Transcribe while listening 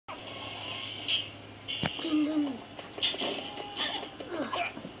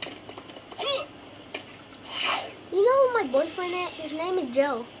His name is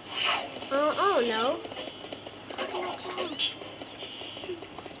Joe. I don't know. How can I change?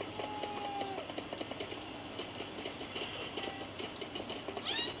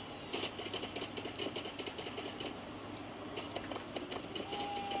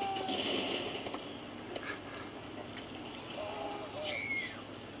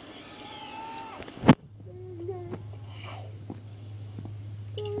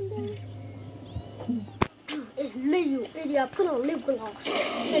 It's me, you idiot. I put on lip gloss.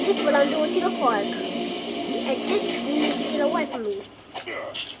 And this is what I'm doing to the park. And this, you need to get away from me.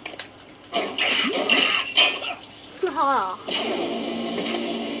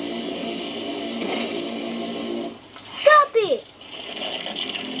 Stop it!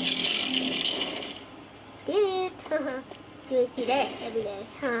 Did it? You will see that every day,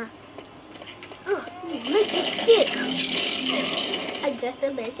 huh? Oh, you make me sick. I dressed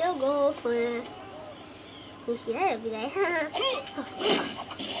up as your girlfriend. You see that every day, huh?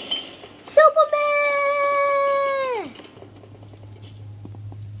 Superman!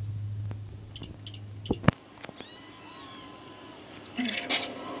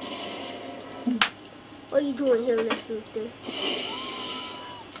 What are you doing here, Leslie?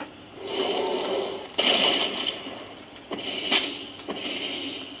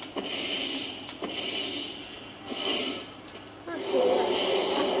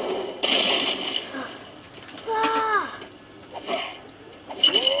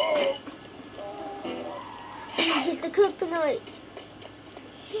 Get the kryptonite.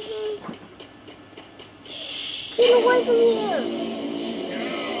 Get away from here.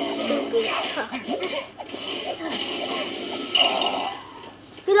 Stupid.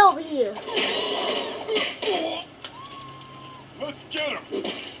 Get over here. Let's get him.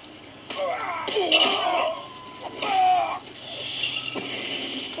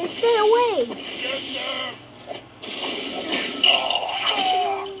 And stay away.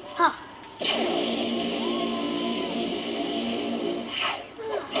 Huh.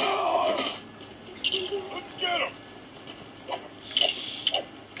 Let's get him.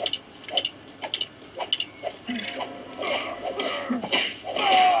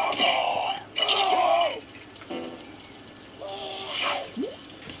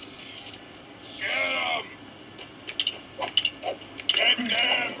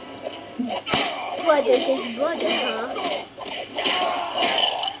 Brother, his brother, huh?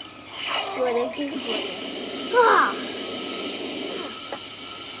 Brother, his brother. Ah!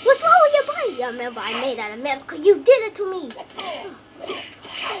 What's wrong with your body? I remember I made out of metal because you did it to me.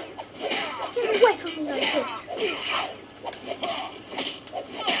 Get away from me, like bitch.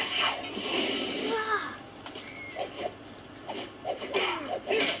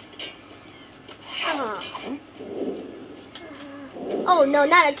 Oh no,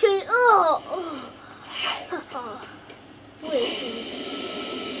 not a tree. Oh. Where is he?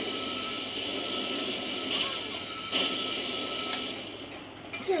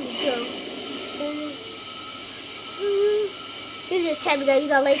 There you go. You just said because you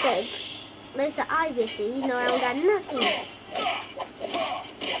got laser eye vision. You know I don't got nothing.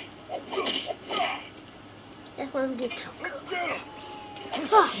 That's why I'm getting choked.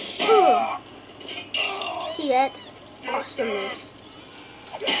 See that? Awesomeness.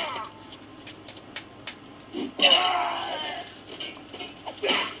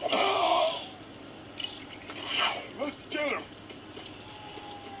 Let's get him.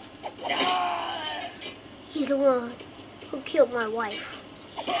 He's the one who killed my wife.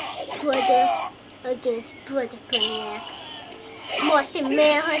 Brother against brother brainiac. Martian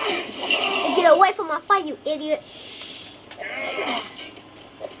manhunter. And get away from my fight, you idiot.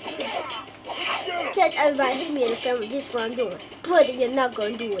 Catch everybody hit me in the family. This is what I'm doing. Brother, you're not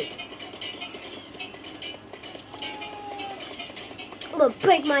gonna do it. I'm gonna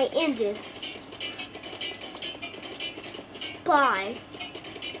break my engine. Bye.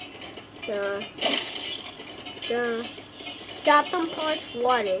 Got them parts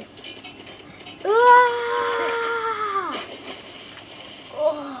water. Ah!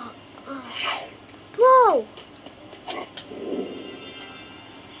 Oh. Whoa!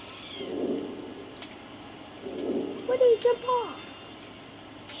 Where did he jump off?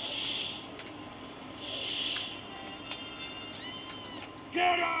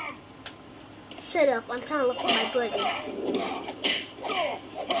 Get him! Shut up, I'm trying to look for my brother.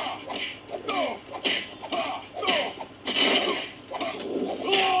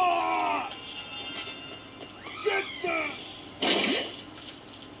 Get them!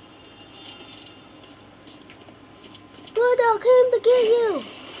 Brother, I came to get you.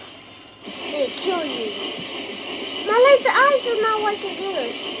 They kill you. My laser eyes are not working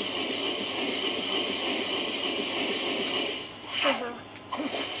good.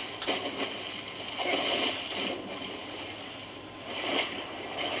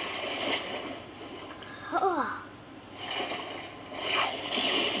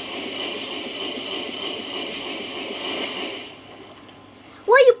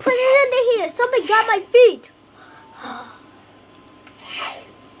 my feet.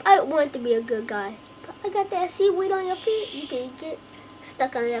 I want to be a good guy. But I got that seaweed on your feet. You can get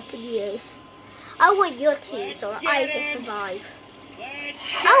stuck on that for years. I want your team so I can survive.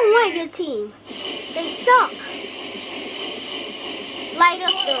 I don't want your team. They suck. Light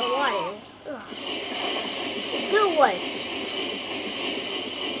up the water. Ugh. Good ones.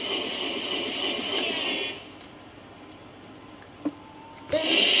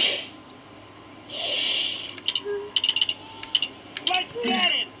 Let's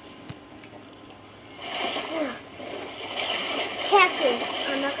get it. Captain,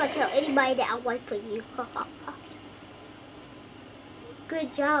 I'm not gonna tell anybody that I work for you.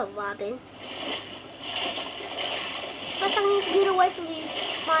 Good job, Robin. First I need to get away from these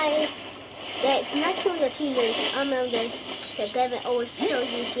that do not kill your teammates. I remember that Devin always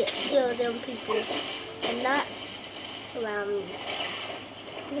tells you to kill them people and not around me.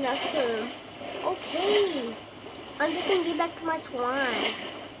 Do not kill them. Okay. I'm just gonna get back to my swan.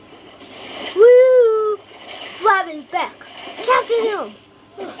 Woo! Robin's back. Capture him!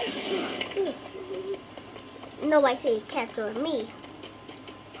 Nobody say capture me.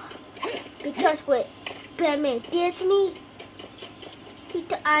 Because what Batman did to me,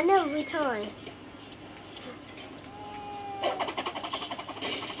 I never returned.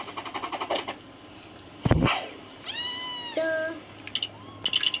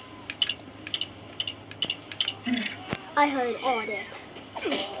 I heard all that.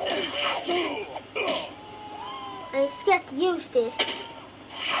 I'm scared to use this.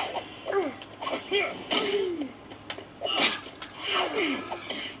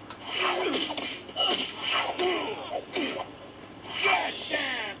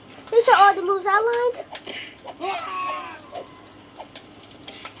 These are all the moves outlined.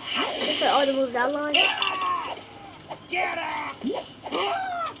 These are all the moves outlined. Get up.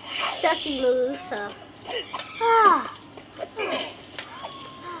 Sucky moves. So.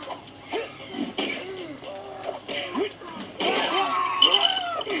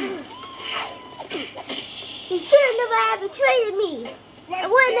 You should have never have betrayed me. It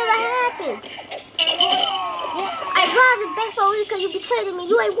would have never happened. I got it back for you because you betrayed me.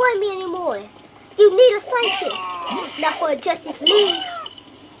 You ain't want me anymore. You need a sanction. Not for a Justice League.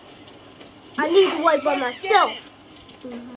 I need to work by myself.